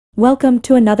Welcome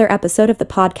to another episode of the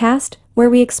podcast, where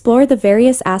we explore the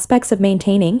various aspects of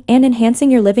maintaining and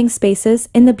enhancing your living spaces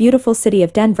in the beautiful city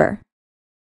of Denver.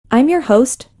 I'm your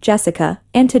host, Jessica,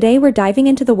 and today we're diving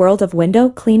into the world of window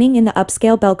cleaning in the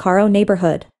upscale Belcaro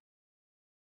neighborhood.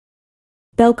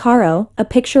 Belcaro, a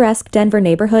picturesque Denver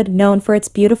neighborhood known for its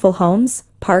beautiful homes,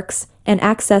 parks, and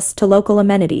access to local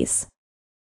amenities.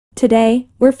 Today,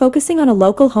 we're focusing on a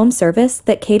local home service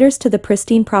that caters to the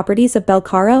pristine properties of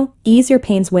Belcaro, Ease Your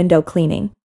Pain's window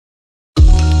cleaning.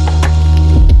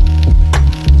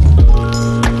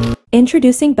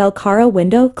 Introducing Belcaro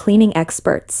Window Cleaning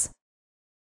Experts.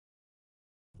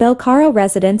 Belcaro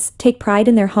residents take pride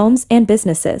in their homes and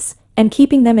businesses, and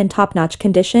keeping them in top-notch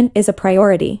condition is a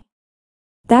priority.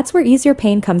 That's where Ease Your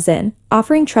Pain comes in,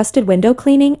 offering trusted window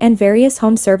cleaning and various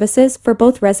home services for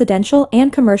both residential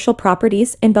and commercial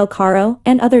properties in Belcaro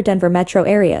and other Denver metro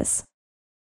areas.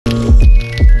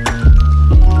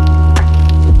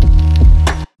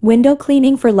 Window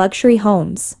cleaning for luxury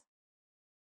homes.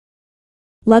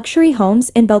 Luxury homes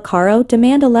in Belcaro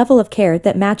demand a level of care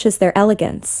that matches their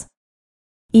elegance.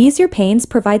 Ease Your Paints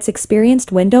provides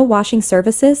experienced window washing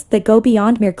services that go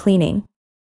beyond mere cleaning.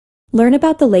 Learn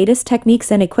about the latest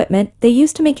techniques and equipment they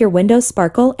use to make your windows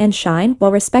sparkle and shine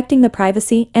while respecting the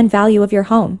privacy and value of your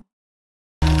home.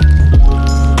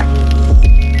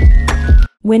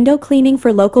 Window cleaning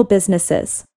for local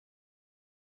businesses.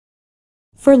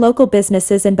 For local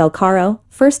businesses in Belcaro,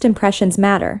 first impressions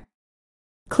matter.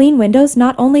 Clean windows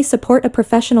not only support a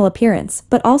professional appearance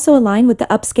but also align with the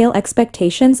upscale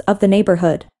expectations of the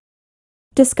neighborhood.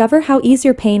 Discover how Ease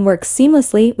Your Pain works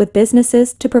seamlessly with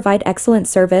businesses to provide excellent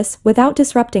service without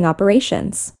disrupting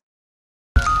operations.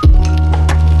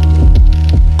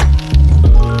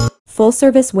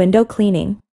 Full-service window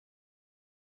cleaning.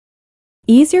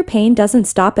 Ease Your Pain doesn't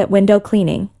stop at window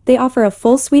cleaning. They offer a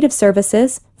full suite of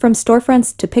services, from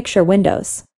storefronts to picture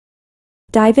windows.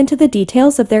 Dive into the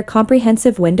details of their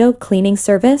comprehensive window cleaning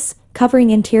service, covering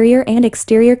interior and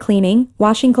exterior cleaning,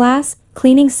 washing glass,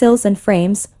 cleaning sills and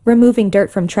frames, removing dirt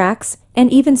from tracks,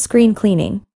 and even screen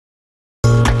cleaning.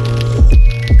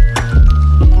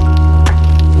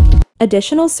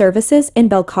 Additional services in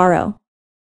Belcaro.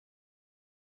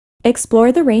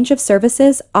 Explore the range of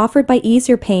services offered by Ease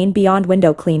Your Pain beyond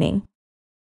window cleaning.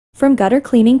 From gutter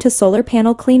cleaning to solar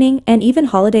panel cleaning and even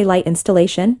holiday light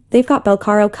installation, they've got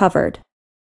Belcaro covered.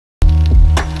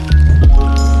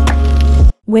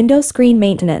 Window screen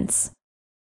maintenance.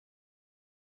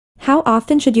 How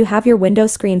often should you have your window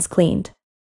screens cleaned?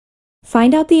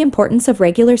 Find out the importance of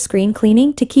regular screen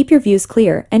cleaning to keep your views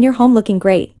clear and your home looking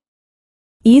great.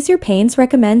 Ease Your Paints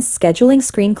recommends scheduling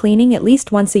screen cleaning at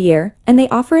least once a year, and they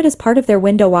offer it as part of their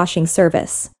window washing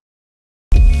service.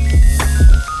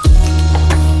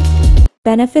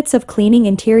 Benefits of cleaning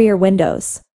interior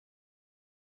windows.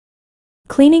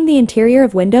 Cleaning the interior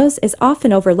of windows is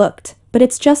often overlooked, but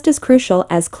it's just as crucial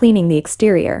as cleaning the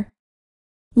exterior.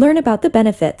 Learn about the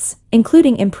benefits,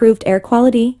 including improved air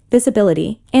quality,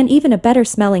 visibility, and even a better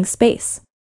smelling space.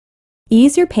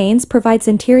 Ease Your Paints provides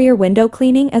interior window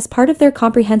cleaning as part of their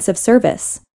comprehensive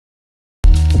service.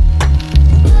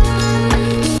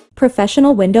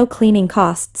 Professional window cleaning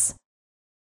costs.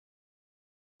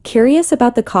 Curious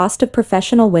about the cost of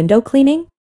professional window cleaning?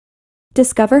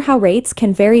 Discover how rates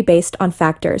can vary based on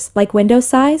factors like window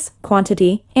size,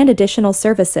 quantity, and additional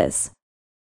services.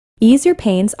 Ease Your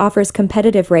Paints offers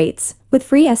competitive rates, with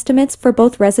free estimates for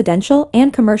both residential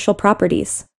and commercial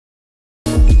properties.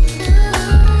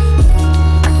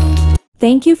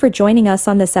 Thank you for joining us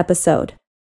on this episode.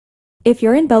 If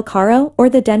you're in Belcaro or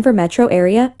the Denver metro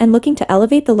area and looking to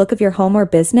elevate the look of your home or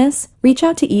business, reach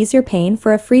out to Ease Your Pain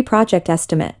for a free project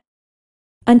estimate.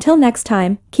 Until next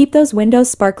time, keep those windows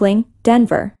sparkling,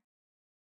 Denver.